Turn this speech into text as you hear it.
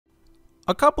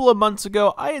A couple of months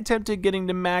ago, I attempted getting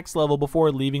to max level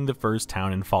before leaving the first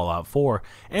town in Fallout 4,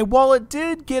 and while it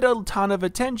did get a ton of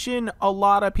attention, a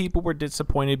lot of people were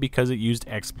disappointed because it used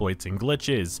exploits and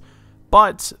glitches.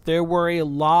 But there were a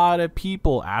lot of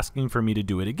people asking for me to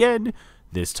do it again,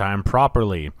 this time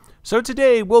properly. So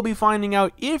today we'll be finding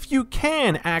out if you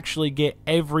can actually get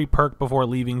every perk before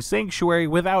leaving Sanctuary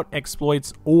without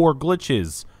exploits or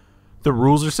glitches. The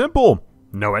rules are simple,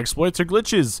 no exploits or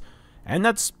glitches, and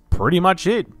that's pretty much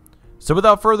it. So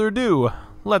without further ado,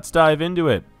 let's dive into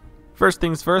it. First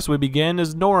things first, we begin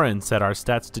as Nora and set our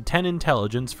stats to 10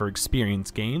 intelligence for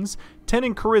experience gains, 10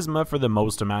 in charisma for the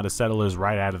most amount of settlers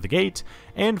right out of the gate,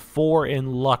 and 4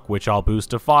 in luck, which I'll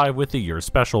boost to 5 with the Your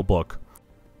Special book.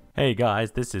 Hey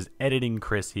guys, this is Editing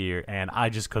Chris here, and I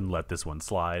just couldn't let this one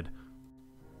slide.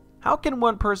 How can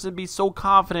one person be so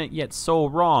confident yet so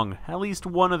wrong? At least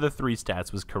one of the 3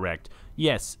 stats was correct.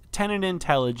 Yes, 10 in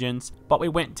intelligence, but we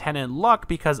went 10 in luck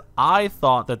because I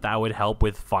thought that would help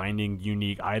with finding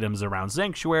unique items around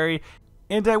Sanctuary,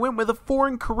 and I went with a 4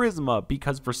 in charisma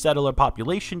because for settler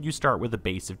population you start with a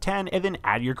base of 10 and then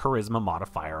add your charisma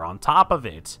modifier on top of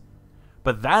it.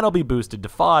 But that'll be boosted to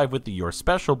 5 with the Your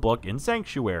Special book in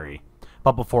Sanctuary.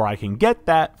 But before I can get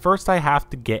that, first I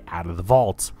have to get out of the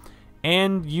vault.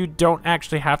 And you don't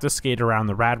actually have to skate around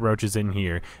the rad roaches in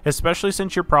here, especially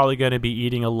since you're probably going to be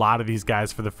eating a lot of these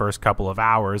guys for the first couple of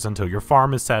hours until your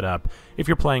farm is set up, if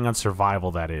you're playing on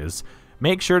survival that is.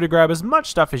 Make sure to grab as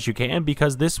much stuff as you can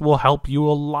because this will help you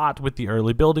a lot with the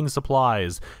early building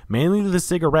supplies, mainly the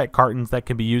cigarette cartons that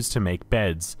can be used to make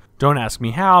beds. Don't ask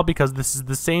me how because this is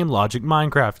the same logic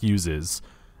Minecraft uses.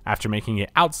 After making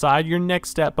it outside, your next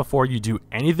step before you do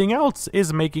anything else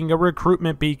is making a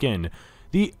recruitment beacon.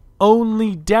 The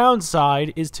only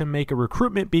downside is to make a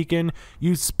recruitment beacon,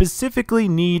 you specifically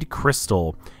need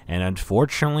crystal, and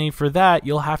unfortunately for that,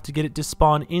 you'll have to get it to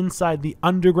spawn inside the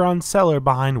underground cellar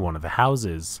behind one of the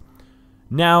houses.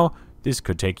 Now, this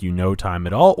could take you no time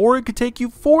at all, or it could take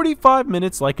you 45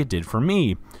 minutes like it did for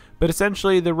me, but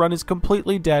essentially the run is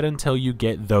completely dead until you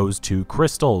get those 2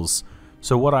 crystals.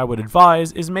 So what I would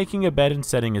advise is making a bed and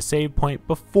setting a save point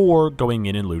before going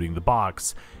in and looting the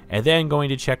box, and then going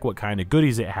to check what kind of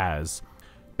goodies it has.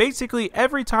 Basically,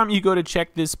 every time you go to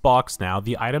check this box now,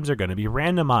 the items are going to be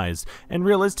randomized, and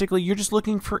realistically, you're just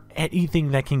looking for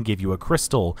anything that can give you a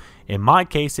crystal. In my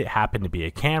case, it happened to be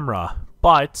a camera,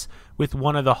 but with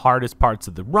one of the hardest parts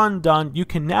of the run done, you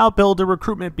can now build a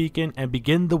recruitment beacon and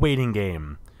begin the waiting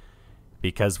game.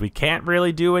 Because we can't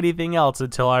really do anything else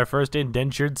until our first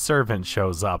indentured servant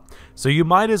shows up, so you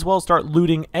might as well start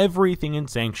looting everything in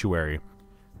Sanctuary.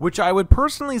 Which I would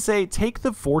personally say take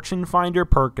the Fortune Finder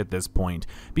perk at this point,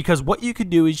 because what you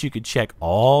could do is you could check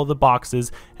all the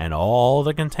boxes and all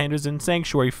the containers in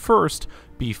Sanctuary first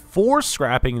before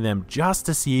scrapping them just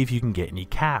to see if you can get any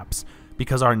caps.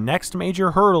 Because our next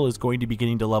major hurdle is going to be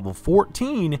getting to level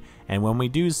 14, and when we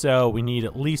do so, we need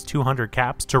at least 200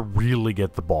 caps to really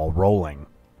get the ball rolling.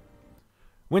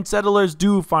 When settlers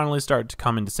do finally start to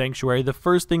come into Sanctuary, the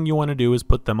first thing you want to do is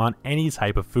put them on any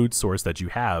type of food source that you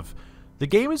have. The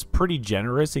game is pretty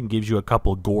generous and gives you a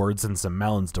couple gourds and some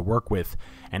melons to work with,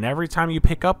 and every time you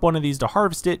pick up one of these to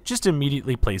harvest it, just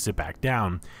immediately place it back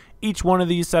down. Each one of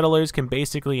these settlers can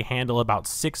basically handle about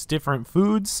 6 different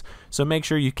foods, so make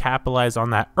sure you capitalize on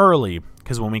that early,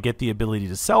 because when we get the ability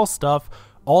to sell stuff,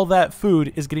 all that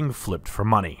food is getting flipped for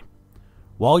money.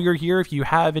 While you're here, if you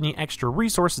have any extra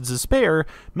resources to spare,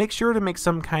 make sure to make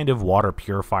some kind of water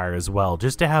purifier as well,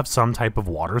 just to have some type of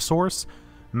water source.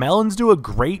 Melons do a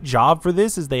great job for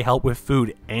this as they help with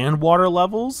food and water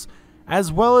levels,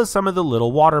 as well as some of the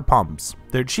little water pumps.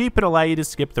 They're cheap and allow you to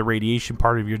skip the radiation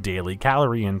part of your daily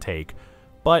calorie intake.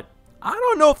 But I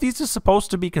don't know if these are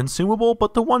supposed to be consumable,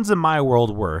 but the ones in my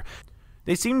world were.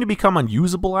 They seem to become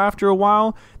unusable after a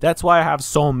while, that's why I have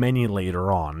so many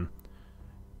later on.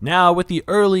 Now, with the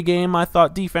early game, I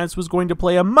thought defense was going to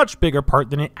play a much bigger part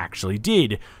than it actually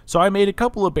did, so I made a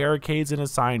couple of barricades and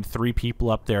assigned 3 people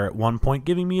up there at one point,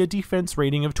 giving me a defense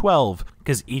rating of 12,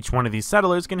 because each one of these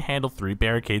settlers can handle 3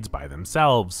 barricades by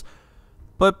themselves.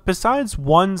 But besides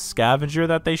 1 scavenger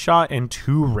that they shot and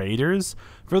 2 raiders,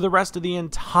 for the rest of the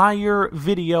entire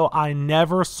video, I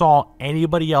never saw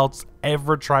anybody else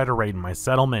ever try to raid my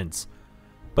settlements.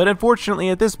 But unfortunately,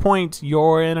 at this point,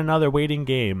 you're in another waiting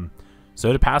game.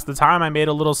 So to pass the time, I made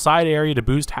a little side area to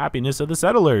boost happiness of the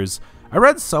settlers. I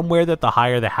read somewhere that the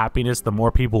higher the happiness, the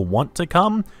more people want to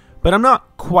come, but I'm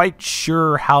not quite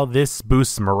sure how this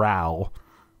boosts morale.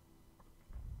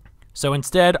 So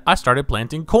instead, I started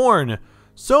planting corn.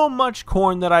 So much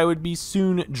corn that I would be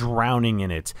soon drowning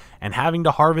in it, and having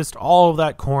to harvest all of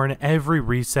that corn every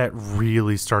reset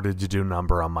really started to do a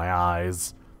number on my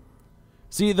eyes.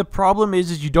 See, the problem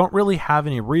is you don't really have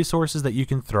any resources that you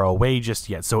can throw away just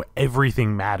yet, so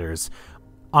everything matters.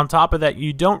 On top of that,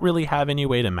 you don't really have any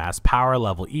way to mass power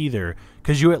level either,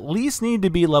 because you at least need to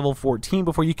be level 14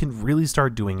 before you can really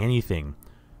start doing anything.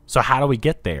 So how do we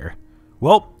get there?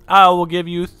 Well, I will give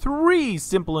you 3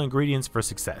 simple ingredients for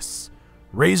success: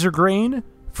 razor grain,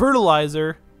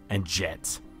 fertilizer, and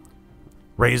jet.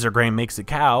 Razor grain makes a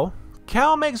cow,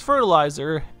 cow makes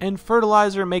fertilizer, and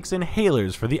fertilizer makes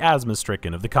inhalers for the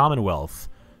asthma-stricken of the Commonwealth.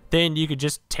 Then you could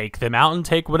just take them out and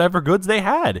take whatever goods they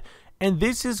had. And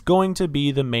this is going to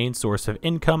be the main source of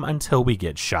income until we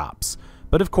get shops.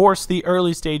 But of course, the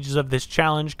early stages of this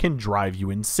challenge can drive you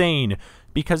insane,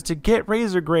 because to get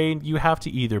razor grain, you have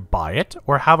to either buy it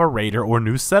or have a raider or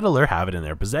new settler have it in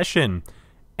their possession.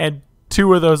 And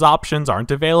 2 of those options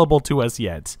aren't available to us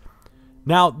yet.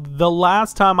 Now, the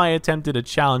last time I attempted a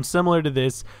challenge similar to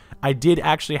this, I did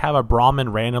actually have a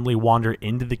Brahmin randomly wander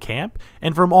into the camp,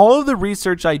 and from all of the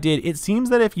research I did, it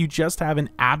seems that if you just have an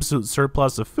absolute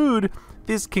surplus of food,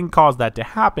 this can cause that to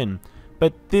happen.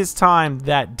 But this time,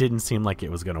 that didn't seem like it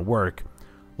was going to work.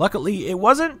 Luckily, it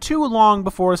wasn't too long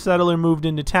before a settler moved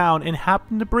into town and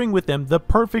happened to bring with them the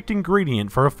perfect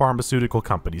ingredient for a pharmaceutical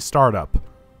company startup.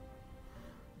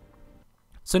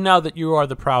 So now that you are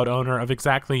the proud owner of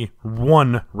exactly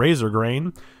 1 razor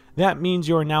grain, that means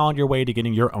you are now on your way to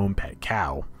getting your own pet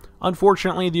cow.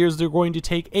 Unfortunately, these are going to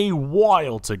take a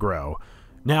while to grow.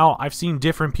 Now, I've seen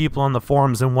different people on the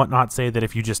forums and whatnot say that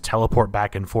if you just teleport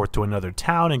back and forth to another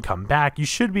town and come back, you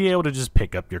should be able to just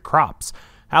pick up your crops.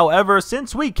 However,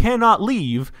 since we cannot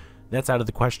leave, that's out of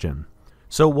the question.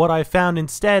 So what I found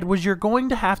instead was you're going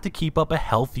to have to keep up a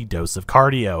healthy dose of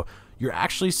cardio. You're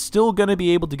actually still going to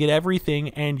be able to get everything,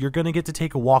 and you're going to get to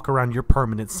take a walk around your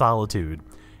permanent solitude.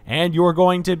 And you're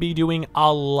going to be doing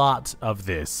a lot of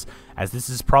this, as this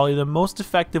is probably the most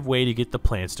effective way to get the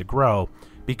plants to grow,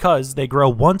 because they grow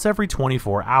once every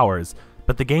 24 hours,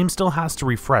 but the game still has to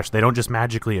refresh. They don't just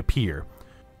magically appear.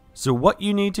 So what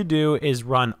you need to do is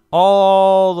run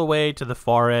all the way to the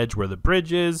far edge where the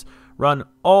bridge is, run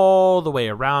all the way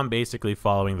around, basically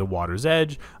following the water's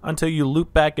edge, until you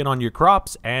loop back in on your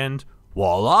crops, and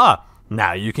voila!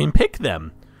 Now you can pick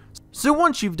them. So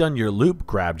once you've done your loop,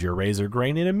 grabbed your razor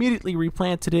grain, and immediately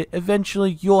replanted it,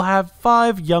 eventually you'll have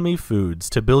 5 yummy foods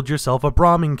to build yourself a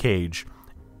Brahmin cage.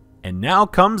 And now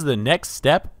comes the next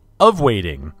step of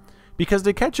waiting. Because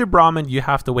to catch a Brahmin, you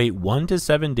have to wait 1 to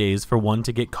 7 days for one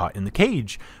to get caught in the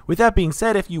cage. With that being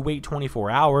said, if you wait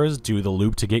 24 hours, do the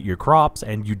loop to get your crops,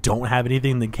 and you don't have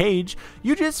anything in the cage,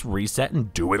 you just reset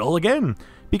and do it all again.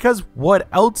 Because what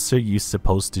else are you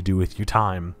supposed to do with your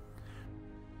time?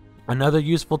 Another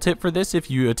useful tip for this,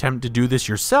 if you attempt to do this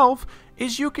yourself,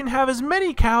 is you can have as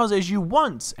many cows as you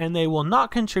want, and they will not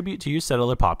contribute to your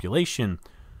settler population.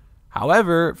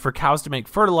 However, for cows to make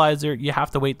fertilizer, you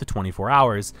have to wait the 24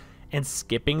 hours, and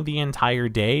skipping the entire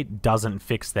day doesn't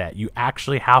fix that. You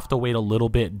actually have to wait a little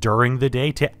bit during the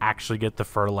day to actually get the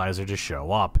fertilizer to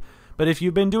show up. But if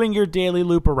you've been doing your daily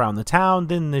loop around the town,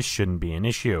 then this shouldn't be an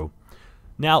issue.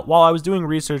 Now, while I was doing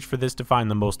research for this to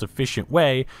find the most efficient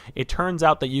way, it turns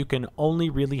out that you can only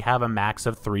really have a max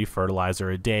of 3 fertilizer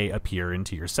a day appear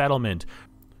into your settlement.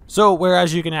 So,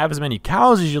 whereas you can have as many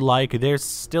cows as you like, there's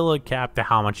still a cap to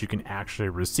how much you can actually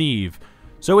receive.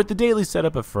 So with the daily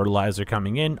setup of fertilizer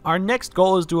coming in, our next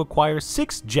goal is to acquire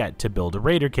 6 jet to build a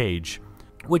raider cage,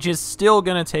 which is still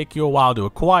going to take you a while to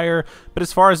acquire, but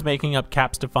as far as making up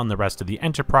caps to fund the rest of the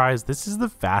enterprise, this is the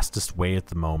fastest way at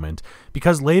the moment,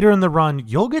 because later in the run,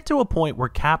 you'll get to a point where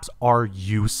caps are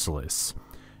useless.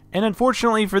 And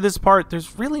unfortunately for this part,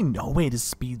 there's really no way to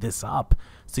speed this up.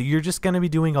 So you're just going to be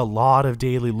doing a lot of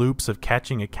daily loops of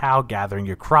catching a cow, gathering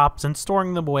your crops, and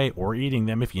storing them away or eating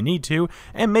them if you need to,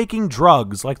 and making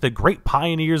drugs like the great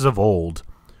pioneers of old.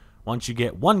 Once you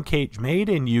get 1 cage made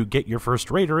and you get your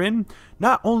first raider in,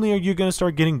 not only are you going to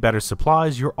start getting better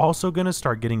supplies, you're also going to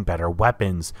start getting better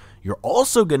weapons. You're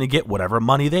also going to get whatever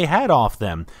money they had off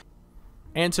them.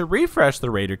 And to refresh the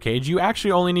raider cage, you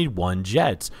actually only need 1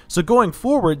 jet. So going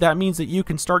forward, that means that you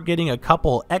can start getting a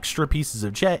couple extra pieces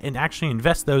of jet and actually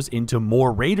invest those into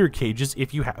more raider cages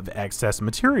if you have excess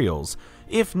materials.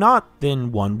 If not,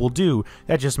 then 1 will do.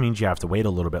 That just means you have to wait a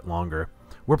little bit longer.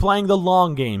 We're playing the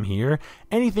long game here.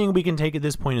 Anything we can take at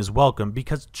this point is welcome,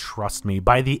 because trust me,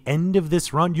 by the end of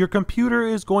this run, your computer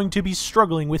is going to be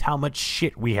struggling with how much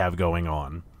shit we have going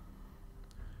on.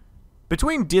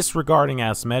 Between disregarding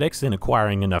asthmetics and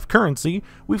acquiring enough currency,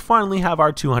 we finally have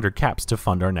our 200 caps to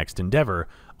fund our next endeavor,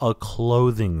 a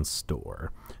clothing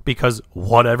store. Because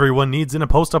what everyone needs in a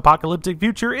post-apocalyptic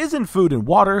future isn't food and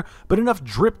water, but enough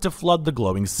drip to flood the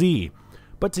glowing sea.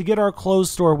 But to get our clothes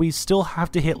store, we still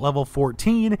have to hit level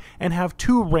 14 and have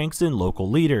 2 ranks in local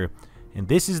leader. And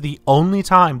this is the only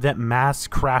time that mass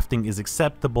crafting is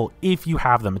acceptable if you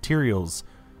have the materials.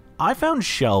 I found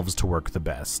shelves to work the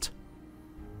best.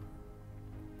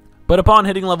 But upon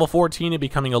hitting level 14 and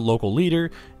becoming a local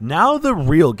leader, now the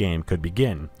real game could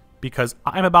begin. Because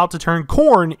I'm about to turn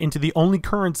corn into the only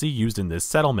currency used in this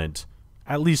settlement.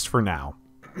 At least for now.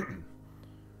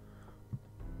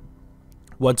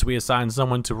 Once we assign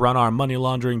someone to run our money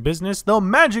laundering business, they'll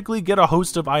magically get a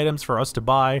host of items for us to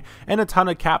buy and a ton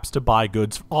of caps to buy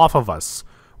goods off of us.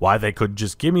 Why they could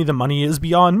just give me the money is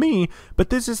beyond me, but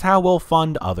this is how we'll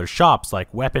fund other shops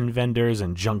like weapon vendors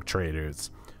and junk traders.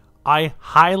 I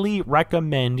highly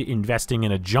recommend investing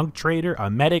in a junk trader, a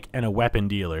medic, and a weapon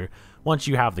dealer once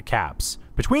you have the caps.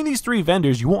 Between these 3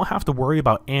 vendors, you won't have to worry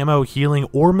about ammo, healing,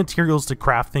 or materials to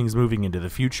craft things moving into the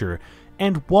future.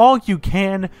 And while you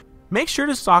can, make sure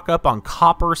to stock up on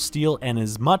copper, steel, and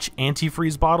as much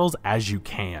antifreeze bottles as you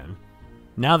can.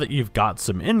 Now that you've got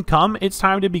some income, it's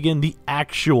time to begin the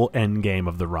actual endgame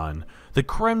of the run. The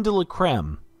creme de la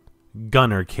creme.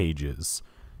 Gunner cages.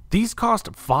 These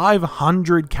cost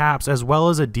 500 caps as well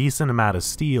as a decent amount of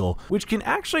steel, which can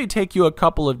actually take you a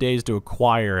couple of days to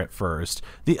acquire at first.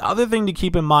 The other thing to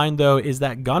keep in mind though is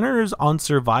that gunners on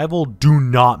survival do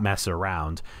not mess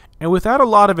around, and without a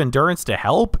lot of endurance to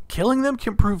help, killing them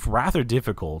can prove rather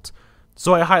difficult.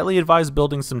 So I highly advise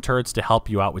building some turrets to help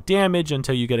you out with damage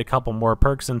until you get a couple more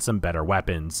perks and some better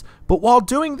weapons. But while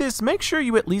doing this, make sure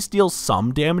you at least deal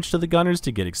some damage to the gunners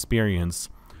to get experience.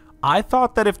 I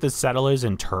thought that if the settlers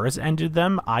and turrets ended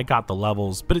them, I got the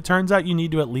levels, but it turns out you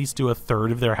need to at least do a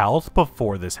third of their health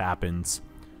before this happens.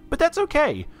 But that's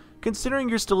okay. Considering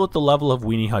you're still at the level of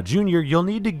Weenie Hut Jr., you'll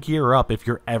need to gear up if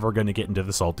you're ever going to get into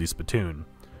the Salty Spittoon.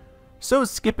 So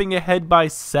skipping ahead by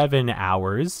 7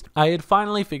 hours, I had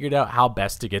finally figured out how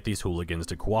best to get these hooligans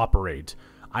to cooperate.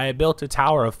 I had built a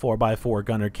tower of 4x4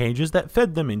 gunner cages that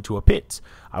fed them into a pit.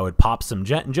 I would pop some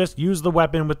jet and just use the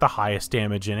weapon with the highest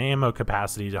damage and ammo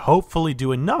capacity to hopefully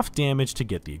do enough damage to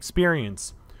get the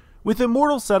experience. With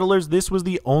immortal settlers, this was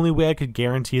the only way I could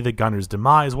guarantee the gunner's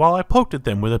demise while I poked at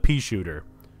them with a pea shooter.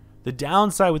 The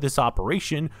downside with this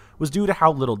operation was due to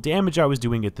how little damage I was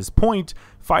doing at this point.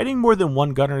 Fighting more than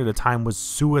one gunner at a time was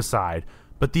suicide,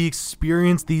 but the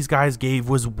experience these guys gave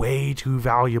was way too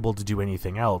valuable to do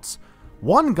anything else.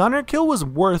 One gunner kill was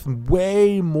worth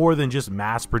way more than just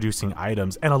mass producing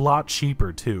items, and a lot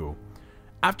cheaper too.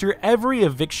 After every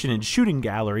eviction and shooting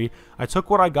gallery, I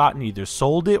took what I got and either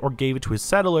sold it or gave it to a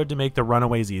settler to make the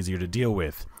runaways easier to deal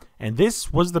with. And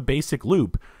this was the basic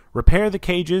loop. Repair the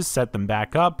cages, set them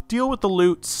back up, deal with the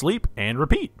loot, sleep, and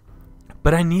repeat.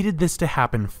 But I needed this to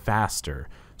happen faster,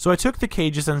 so I took the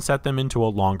cages and set them into a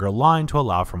longer line to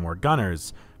allow for more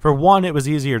gunners. For one, it was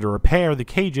easier to repair the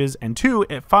cages, and 2,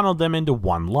 it funneled them into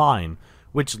one line,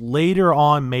 which later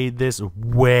on made this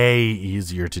way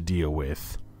easier to deal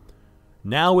with.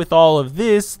 Now with all of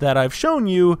this that I've shown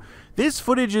you, this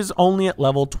footage is only at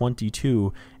level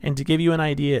 22, and to give you an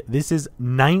idea, this is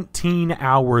 19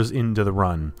 hours into the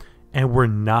run, and we're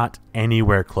not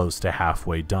anywhere close to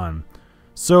halfway done.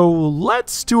 So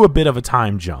let's do a bit of a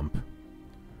time jump.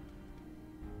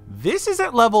 This is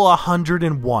at level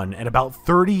 101 and about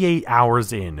 38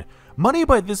 hours in. Money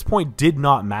by this point did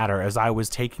not matter as I was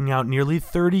taking out nearly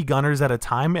 30 gunners at a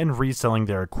time and reselling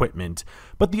their equipment,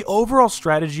 but the overall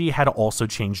strategy had also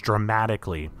changed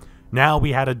dramatically. Now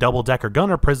we had a double-decker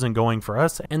gunner prison going for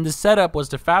us, and the setup was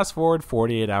to fast forward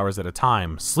 48 hours at a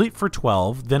time, sleep for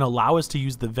 12, then allow us to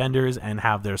use the vendors and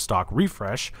have their stock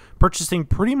refresh, purchasing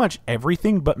pretty much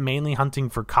everything but mainly hunting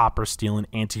for copper, steel, and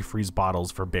antifreeze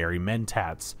bottles for berry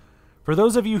mentats. For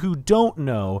those of you who don't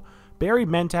know, berry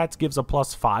mentats gives a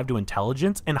 +5 to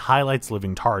intelligence and highlights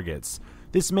living targets.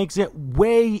 This makes it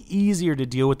way easier to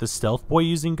deal with the stealth boy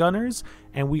using gunners,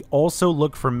 and we also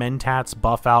look for mentats,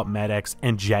 buff out medics,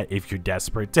 and jet if you're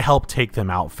desperate to help take them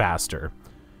out faster.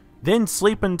 Then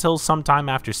sleep until sometime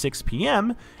after 6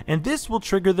 PM, and this will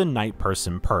trigger the night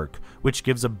person perk, which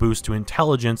gives a boost to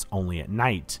intelligence only at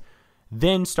night.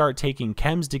 Then start taking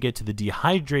chems to get to the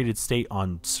dehydrated state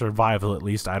on survival at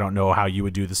least. I don't know how you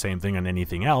would do the same thing on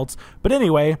anything else, but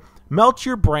anyway, melt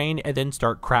your brain and then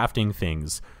start crafting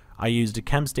things. I used a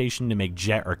chem station to make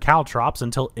jet or caltrops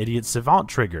until Idiot Savant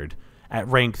triggered. At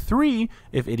rank 3,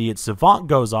 if Idiot Savant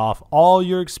goes off, all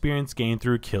your experience gained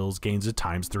through kills gains a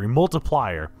 ×3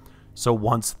 multiplier. So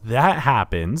once that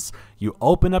happens, you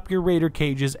open up your raider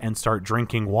cages and start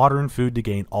drinking water and food to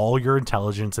gain all your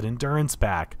intelligence and endurance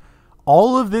back.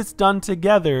 All of this done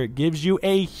together gives you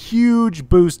a huge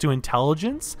boost to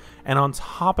intelligence, and on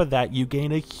top of that, you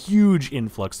gain a huge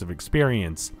influx of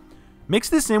experience. Mix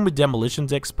this in with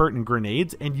Demolitions Expert and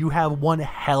Grenades, and you have one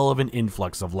hell of an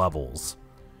influx of levels.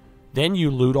 Then you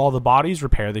loot all the bodies,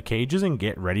 repair the cages, and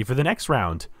get ready for the next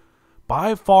round.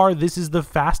 By far, this is the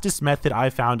fastest method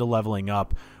I've found to leveling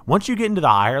up. Once you get into the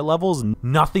higher levels,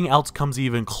 nothing else comes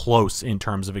even close in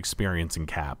terms of experience and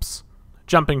caps.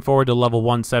 Jumping forward to level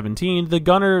 117, the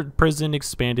Gunner prison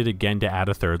expanded again to add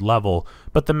a third level,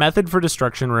 but the method for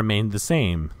destruction remained the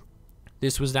same.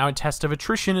 This was now a test of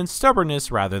attrition and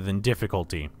stubbornness rather than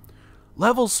difficulty.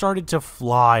 Levels started to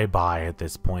fly by at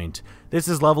this point. This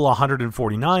is level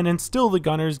 149 and still the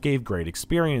Gunners gave great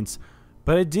experience,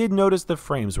 but I did notice the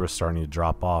frames were starting to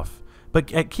drop off.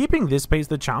 But at keeping this pace,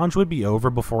 the challenge would be over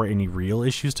before any real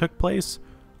issues took place.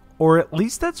 Or at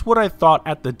least that's what I thought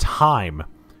at the time.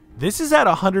 This is at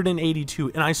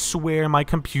 182, and I swear my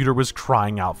computer was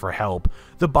crying out for help.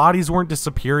 The bodies weren't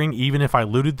disappearing even if I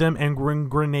looted them, and when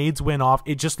grenades went off,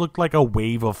 it just looked like a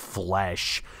wave of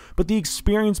flesh. But the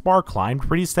experience bar climbed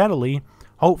pretty steadily.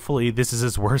 Hopefully, this is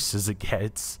as worse as it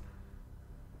gets.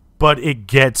 But it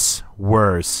gets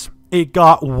worse. It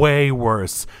got way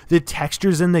worse. The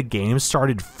textures in the game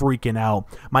started freaking out.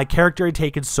 My character had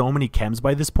taken so many chems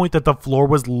by this point that the floor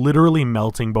was literally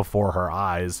melting before her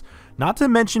eyes. Not to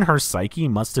mention her psyche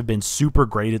must have been super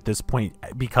great at this point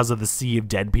because of the sea of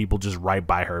dead people just right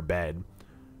by her bed.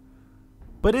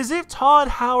 But as if Todd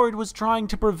Howard was trying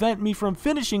to prevent me from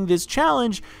finishing this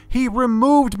challenge, he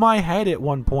removed my head at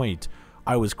one point.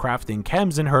 I was crafting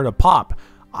chems and heard a pop.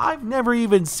 I've never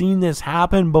even seen this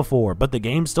happen before, but the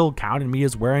game still counted me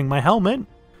as wearing my helmet.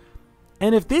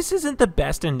 And if this isn't the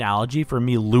best analogy for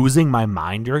me losing my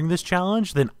mind during this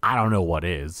challenge, then I don't know what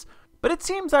is. But it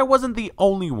seems I wasn't the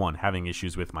only one having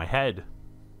issues with my head.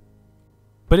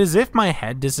 But as if my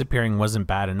head disappearing wasn't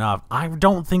bad enough, I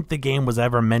don't think the game was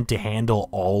ever meant to handle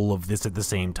all of this at the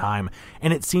same time,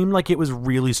 and it seemed like it was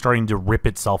really starting to rip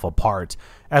itself apart.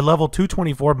 At level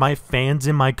 224, my fans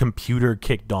in my computer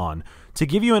kicked on. To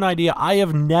give you an idea, I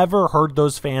have never heard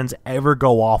those fans ever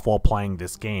go off while playing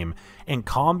this game, and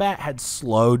combat had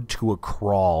slowed to a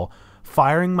crawl.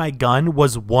 Firing my gun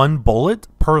was 1 bullet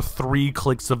per 3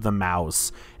 clicks of the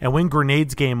mouse, and when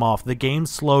grenades came off, the game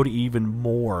slowed even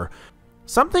more.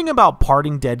 Something about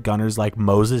parting dead gunners like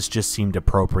Moses just seemed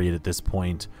appropriate at this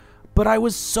point, but I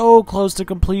was so close to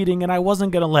completing and I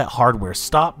wasn't going to let hardware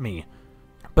stop me.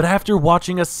 But after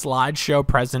watching a slideshow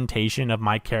presentation of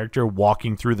my character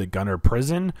walking through the gunner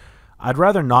prison, I'd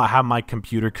rather not have my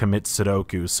computer commit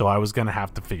Sudoku, so I was going to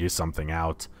have to figure something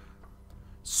out.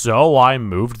 So I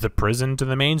moved the prison to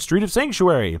the main street of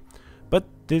Sanctuary, but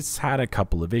this had a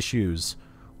couple of issues.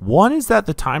 One is that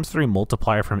the ×3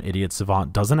 multiplier from Idiot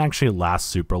Savant doesn't actually last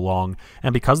super long,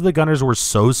 and because the gunners were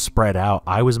so spread out,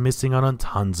 I was missing out on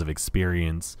tons of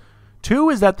experience. 2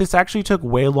 is that this actually took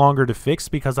way longer to fix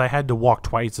because I had to walk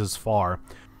twice as far.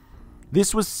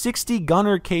 This was 60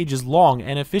 gunner cages long,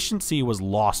 and efficiency was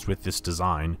lost with this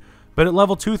design. But at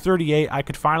level 238, I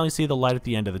could finally see the light at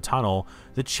the end of the tunnel.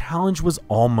 The challenge was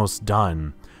almost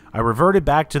done. I reverted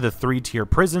back to the 3-tier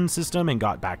prison system and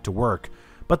got back to work.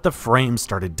 But the frames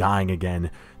started dying again.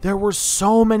 There were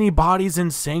so many bodies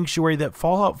in Sanctuary that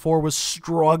Fallout 4 was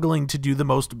struggling to do the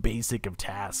most basic of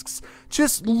tasks.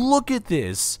 Just look at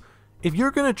this. If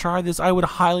you're going to try this, I would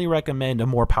highly recommend a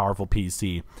more powerful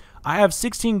PC. I have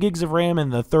 16 gigs of RAM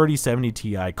and the 3070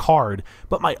 Ti card,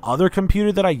 but my other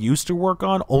computer that I used to work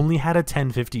on only had a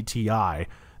 1050 Ti.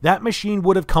 That machine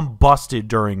would have combusted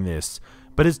during this.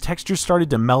 But as textures started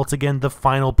to melt again, the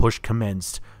final push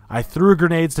commenced. I threw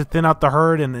grenades to thin out the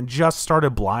herd and then just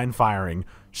started blind firing.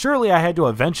 Surely I had to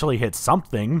eventually hit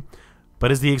something.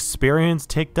 But as the experience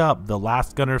ticked up, the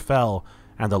last gunner fell,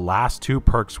 and the last 2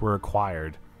 perks were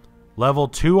acquired. Level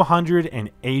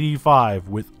 285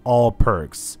 with all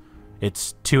perks.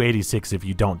 It's 286 if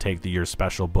you don't take the Your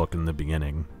Special book in the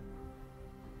beginning.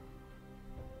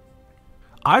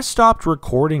 I stopped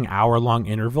recording hour-long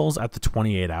intervals at the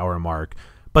 28-hour mark,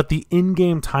 but the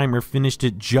in-game timer finished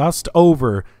at just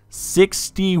over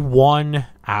 61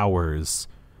 hours.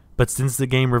 But since the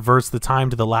game reversed the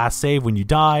time to the last save when you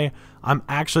die, I'm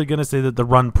actually going to say that the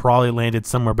run probably landed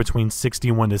somewhere between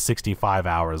 61 to 65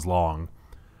 hours long.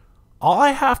 All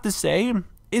I have to say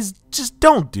is just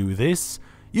don't do this.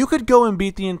 You could go and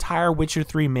beat the entire Witcher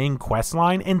 3 main quest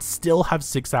line and still have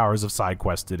 6 hours of side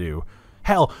quests to do.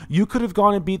 Hell, you could have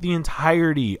gone and beat the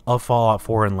entirety of Fallout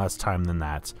 4 in less time than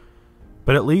that.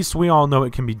 But at least we all know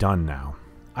it can be done now.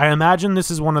 I imagine this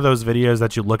is one of those videos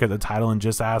that you look at the title and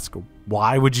just ask,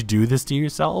 why would you do this to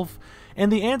yourself?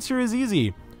 And the answer is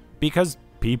easy. Because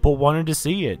people wanted to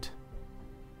see it.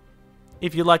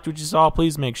 If you liked what you saw,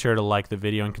 please make sure to like the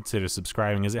video and consider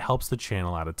subscribing, as it helps the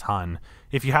channel out a ton.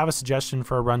 If you have a suggestion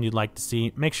for a run you'd like to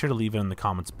see, make sure to leave it in the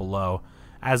comments below.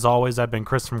 As always, I've been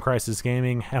Chris from Crisis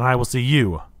Gaming, and I will see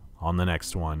you on the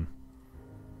next one.